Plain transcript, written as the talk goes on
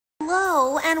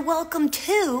and welcome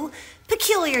to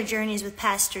Peculiar Journeys with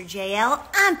Pastor Jael.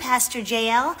 I'm Pastor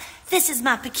Jael. This is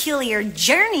my peculiar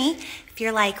journey. If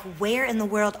you're like, where in the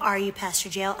world are you, Pastor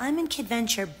Jael? I'm in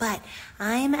Kidventure, but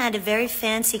I'm at a very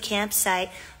fancy campsite.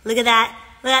 Look at that.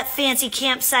 Look at that fancy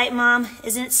campsite, Mom.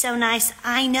 Isn't it so nice?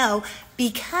 I know,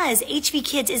 because HB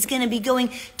Kids is going to be going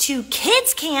to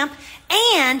kids camp,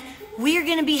 and we're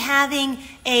going to be having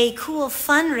a cool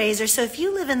fundraiser. So if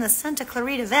you live in the Santa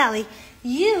Clarita Valley,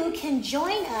 you can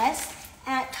join us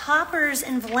at Toppers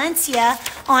in Valencia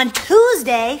on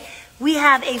Tuesday. We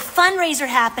have a fundraiser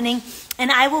happening,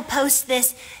 and I will post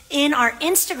this in our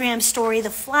Instagram story,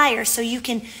 the flyer, so you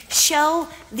can show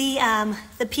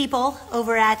the people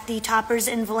over at the Toppers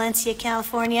in Valencia,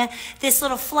 California, this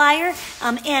little flyer,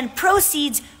 and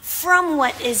proceeds from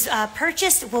what is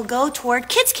purchased will go toward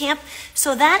kids camp.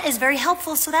 So that is very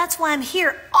helpful. So that's why I'm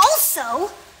here.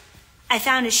 Also, I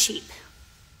found a sheep.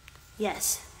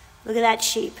 Yes, look at that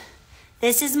sheep.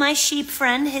 This is my sheep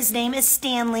friend. His name is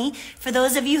Stanley. For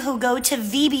those of you who go to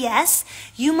VBS,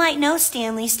 you might know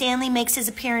Stanley. Stanley makes his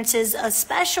appearances,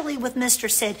 especially with Mr.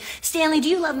 Sid. Stanley, do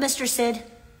you love Mr. Sid?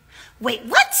 Wait,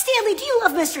 what? Stanley, do you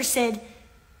love Mr. Sid?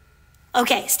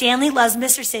 Okay, Stanley loves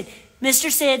Mr. Sid. Mr.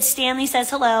 Sid, Stanley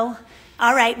says hello.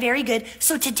 All right, very good.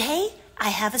 So today I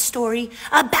have a story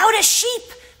about a sheep.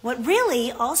 What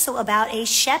really also about a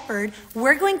shepherd.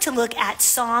 We're going to look at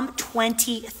Psalm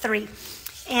 23.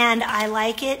 And I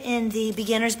like it in the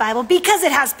Beginner's Bible because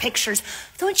it has pictures.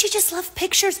 Don't you just love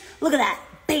pictures? Look at that.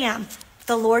 Bam.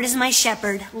 The Lord is my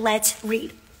shepherd. Let's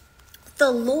read. The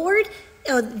Lord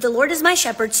is my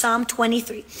shepherd, Psalm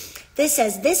 23. This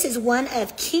says, this is one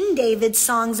of King David's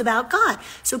songs about God.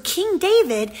 So King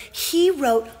David, he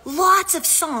wrote lots of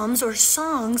psalms or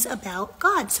songs about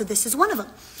God. So this is one of them.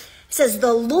 It says,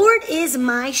 the Lord is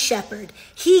my shepherd.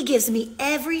 He gives me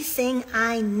everything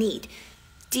I need.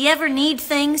 Do you ever need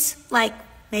things like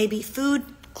maybe food,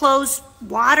 clothes,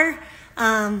 water,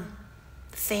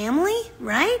 family,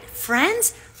 right?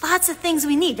 Friends? Lots of things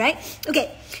we need, right?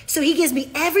 Okay, so he gives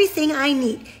me everything I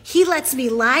need. He lets me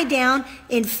lie down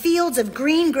in fields of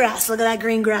green grass. Look at that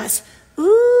green grass.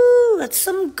 Ooh, that's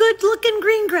some good looking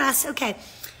green grass. Okay,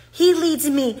 he lets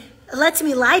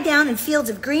me lie down in fields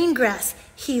of green grass.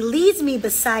 He leads me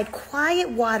beside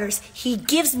quiet waters. He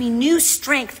gives me new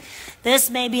strength. This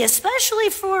may be especially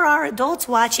for our adults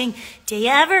watching. Do you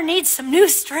ever need some new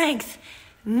strength?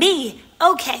 Me.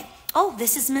 Okay. Oh,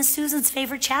 this is Miss Susan's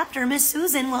favorite chapter. Miss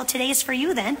Susan, well, today is for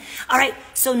you then. All right,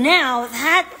 so now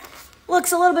that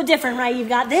looks a little bit different, right? You've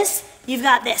got this, you've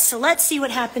got this. So let's see what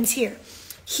happens here.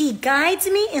 He guides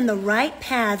me in the right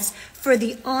paths for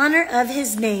the honor of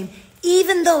his name,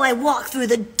 even though I walk through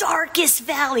the darkest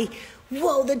valley.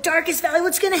 Whoa, the darkest valley,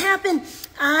 what's going to happen?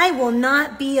 I will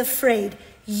not be afraid.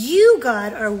 You,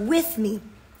 God, are with me.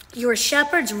 Your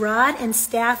shepherd's rod and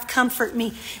staff comfort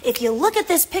me. If you look at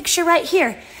this picture right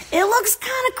here, it looks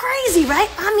kind of crazy, right?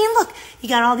 I mean, look, you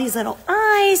got all these little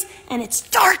eyes and it's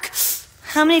dark.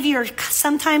 How many of you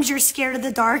sometimes you're scared of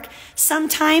the dark?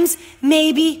 Sometimes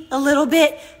maybe a little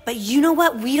bit, but you know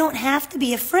what? We don't have to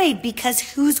be afraid because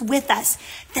who's with us?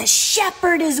 The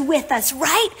shepherd is with us,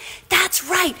 right? That's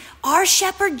right. Our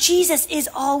shepherd, Jesus, is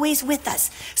always with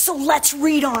us. So let's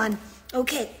read on.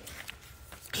 Okay,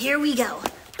 here we go.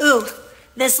 Ooh,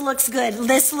 this looks good.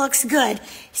 This looks good. It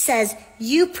says,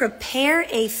 you prepare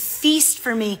a feast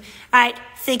for me. All right,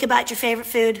 think about your favorite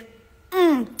food.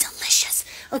 Delicious.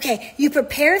 Okay, you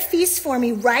prepare a feast for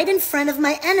me right in front of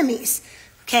my enemies.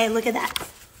 Okay, look at that.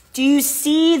 Do you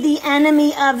see the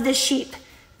enemy of the sheep?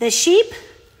 The sheep,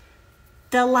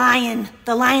 the lion.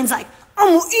 The lion's like,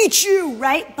 I'm gonna eat you,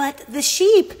 right? But the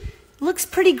sheep looks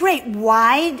pretty great.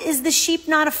 Why is the sheep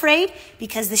not afraid?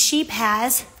 Because the sheep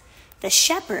has the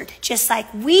shepherd. Just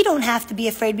like we don't have to be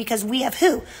afraid because we have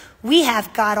who? We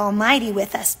have God Almighty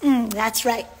with us. That's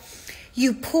right.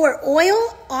 You pour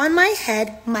oil on my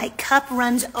head, my cup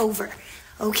runs over.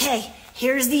 Okay,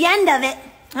 here's the end of it.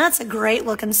 That's a great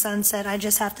looking sunset, I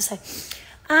just have to say.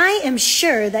 I am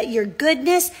sure that your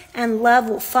goodness and love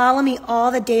will follow me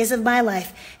all the days of my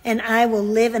life, and I will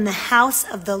live in the house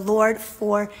of the Lord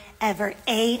forever.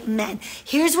 Amen.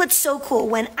 Here's what's so cool.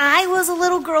 When I was a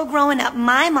little girl growing up,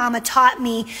 my mama taught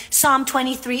me Psalm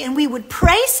 23, and we would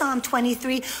pray Psalm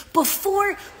 23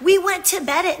 before we went to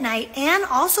bed at night and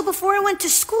also before I went to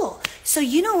school. So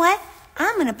you know what?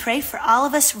 I'm going to pray for all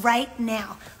of us right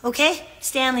now. Okay?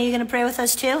 Stanley, you going to pray with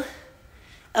us too?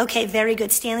 Okay, very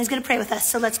good. Stanley's going to pray with us,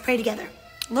 so let's pray together.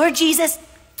 Lord Jesus,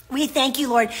 we thank you,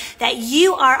 Lord, that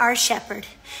you are our shepherd,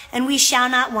 and we shall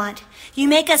not want. You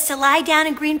make us to lie down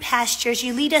in green pastures.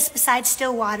 You lead us beside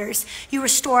still waters. You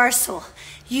restore our soul.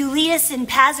 You lead us in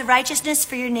paths of righteousness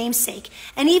for your name's sake.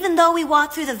 And even though we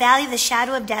walk through the valley of the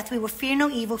shadow of death, we will fear no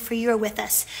evil, for you are with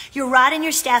us. Your rod and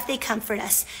your staff, they comfort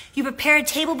us. You prepare a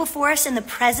table before us in the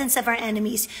presence of our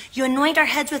enemies. You anoint our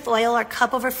heads with oil, our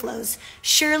cup overflows.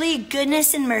 Surely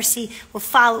goodness and mercy will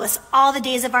follow us all the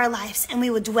days of our lives, and we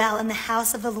will dwell in the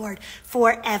house of the Lord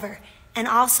forever. And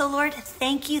also, Lord,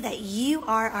 thank you that you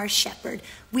are our shepherd.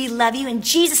 We love you. In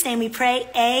Jesus' name we pray,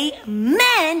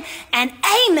 amen and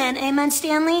amen. Amen,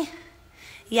 Stanley?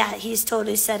 Yeah, he's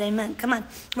totally said amen. Come on,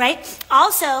 right?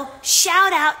 Also,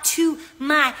 shout out to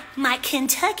my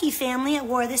Kentucky family. I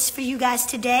wore this for you guys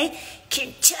today.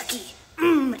 Kentucky,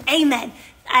 amen.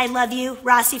 I love you,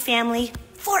 Rossi family,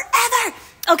 forever.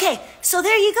 Okay, so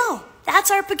there you go.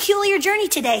 That's our peculiar journey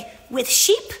today with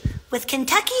sheep, with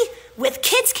Kentucky, with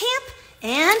kids camp,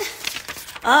 and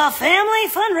a family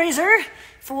fundraiser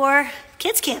for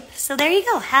kids camp. So there you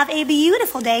go. Have a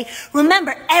beautiful day.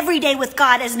 Remember, every day with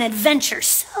God is an adventure.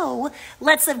 So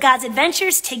let's live God's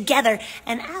adventures together.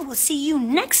 And I will see you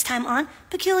next time on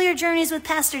Peculiar Journeys with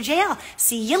Pastor Jael.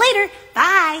 See you later.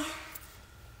 Bye.